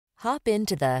Hop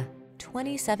into the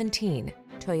 2017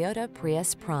 Toyota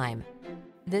Prius Prime.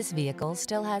 This vehicle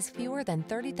still has fewer than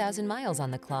 30,000 miles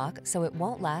on the clock, so it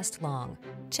won't last long.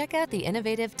 Check out the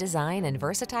innovative design and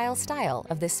versatile style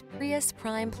of this Prius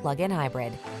Prime plug-in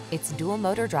hybrid. Its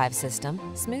dual-motor drive system,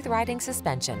 smooth-riding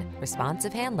suspension,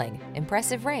 responsive handling,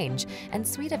 impressive range, and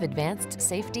suite of advanced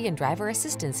safety and driver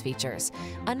assistance features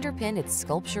underpin its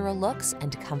sculptural looks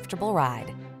and comfortable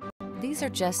ride. These are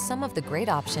just some of the great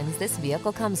options this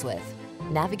vehicle comes with: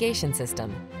 navigation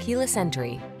system, keyless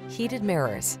entry, heated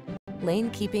mirrors, lane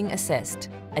keeping assist,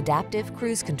 adaptive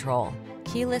cruise control,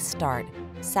 keyless start,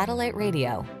 satellite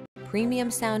radio, premium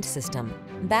sound system,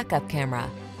 backup camera,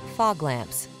 fog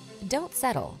lamps. Don't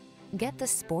settle. Get the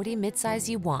sporty midsize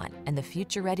you want and the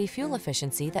future-ready fuel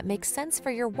efficiency that makes sense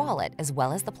for your wallet as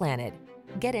well as the planet.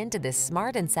 Get into this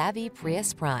smart and savvy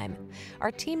Prius Prime.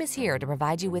 Our team is here to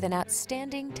provide you with an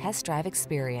outstanding test drive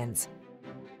experience.